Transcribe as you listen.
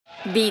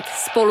Být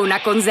spolu na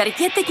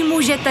koncertě teď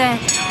můžete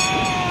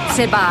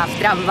třeba v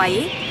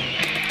tramvaji,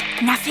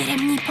 na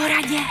firemní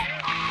poradě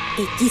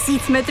i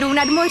 1000 metrů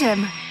nad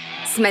mořem.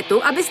 Jsme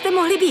tu, abyste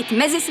mohli být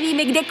mezi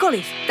svými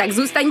kdekoliv. Tak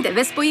zůstaňte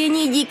ve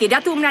spojení díky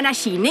datům na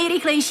naší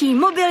nejrychlejší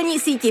mobilní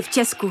síti v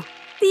Česku.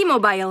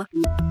 T-Mobile.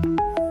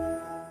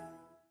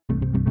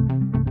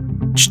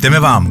 Čteme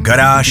vám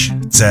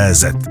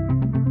Garáž.cz.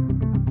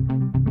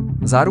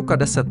 Záruka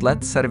 10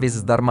 let, servis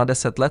zdarma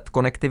 10 let,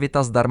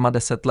 konektivita zdarma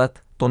 10 let.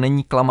 To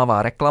není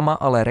klamavá reklama,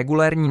 ale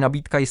regulérní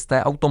nabídka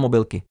jisté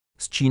automobilky.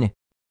 Z Číny.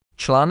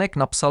 Článek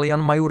napsal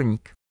Jan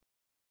Majurník.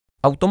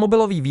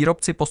 Automobiloví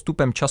výrobci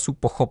postupem času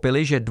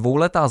pochopili, že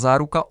dvouletá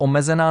záruka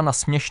omezená na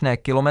směšné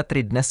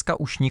kilometry dneska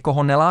už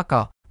nikoho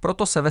neláká,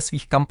 proto se ve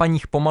svých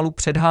kampaních pomalu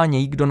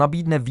předhánějí, kdo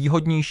nabídne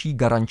výhodnější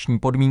garanční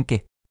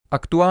podmínky.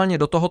 Aktuálně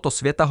do tohoto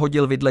světa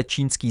hodil vidle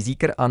čínský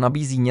Zeekr a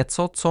nabízí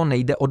něco, co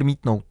nejde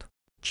odmítnout.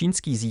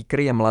 Čínský Zeekr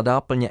je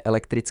mladá plně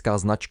elektrická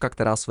značka,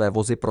 která své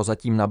vozy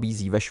prozatím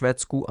nabízí ve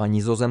Švédsku a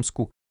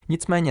Nizozemsku.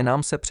 Nicméně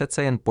nám se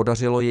přece jen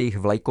podařilo jejich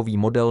vlajkový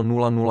model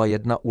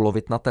 001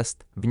 ulovit na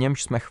test, v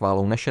němž jsme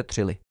chválou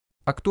nešetřili.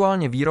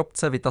 Aktuálně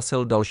výrobce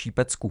vytasil další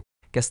pecku.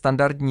 Ke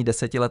standardní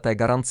 10leté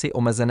garanci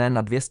omezené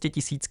na 200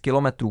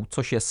 000 km,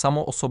 což je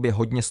samo o sobě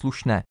hodně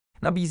slušné,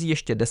 nabízí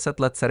ještě 10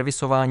 let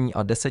servisování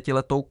a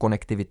 10letou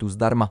konektivitu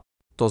zdarma.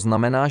 To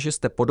znamená, že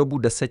jste po dobu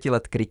 10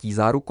 let krytí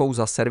zárukou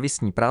za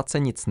servisní práce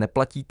nic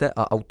neplatíte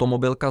a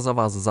automobilka za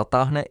vás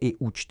zatáhne i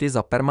účty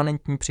za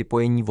permanentní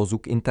připojení vozu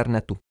k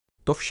internetu.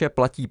 To vše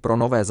platí pro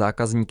nové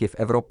zákazníky v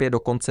Evropě do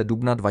konce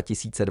dubna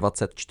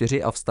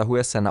 2024 a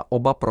vztahuje se na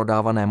oba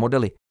prodávané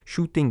modely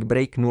Shooting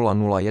Brake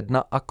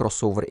 001 a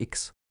Crossover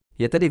X.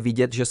 Je tedy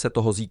vidět, že se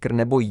toho Zeekr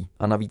nebojí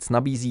a navíc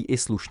nabízí i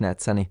slušné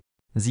ceny.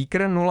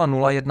 Zeekr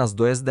 001 s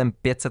dojezdem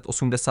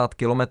 580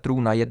 km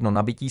na jedno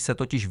nabití se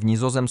totiž v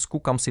Nizozemsku,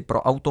 kam si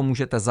pro auto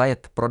můžete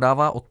zajet,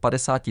 prodává od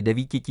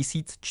 59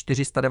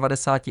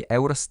 490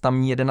 € s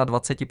tamní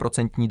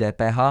 21%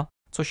 DPH,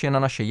 což je na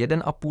naše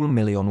 1,5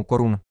 milionu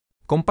korun.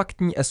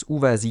 Kompaktní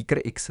SUV Zeekr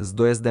X s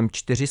dojezdem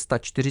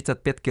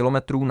 445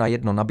 km na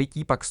jedno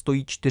nabití pak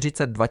stojí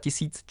 42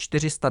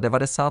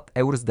 490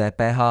 € z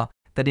DPH,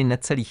 tedy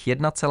necelých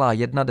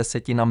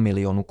 1,1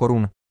 milionu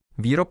korun.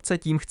 Výrobce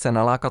tím chce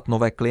nalákat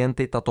nové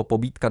klienty, tato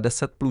pobídka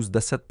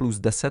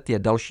 10+10+10 je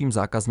dalším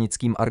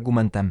zákaznickým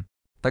argumentem.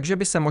 Takže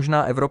by se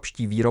možná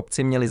evropští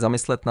výrobci měli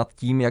zamyslet nad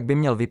tím, jak by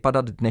měl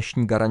vypadat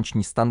dnešní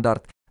garanční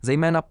standard,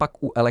 zejména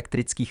pak u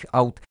elektrických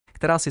aut,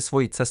 která si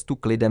svoji cestu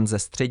k lidem ze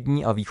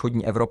střední a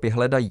východní Evropy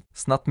hledají,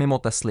 snad mimo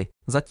Tesly,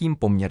 zatím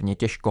poměrně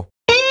těžko.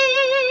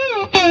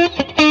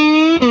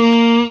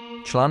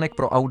 Článek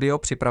pro audio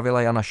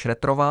připravila Jana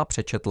Šretrová,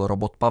 přečetl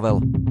Robot Pavel.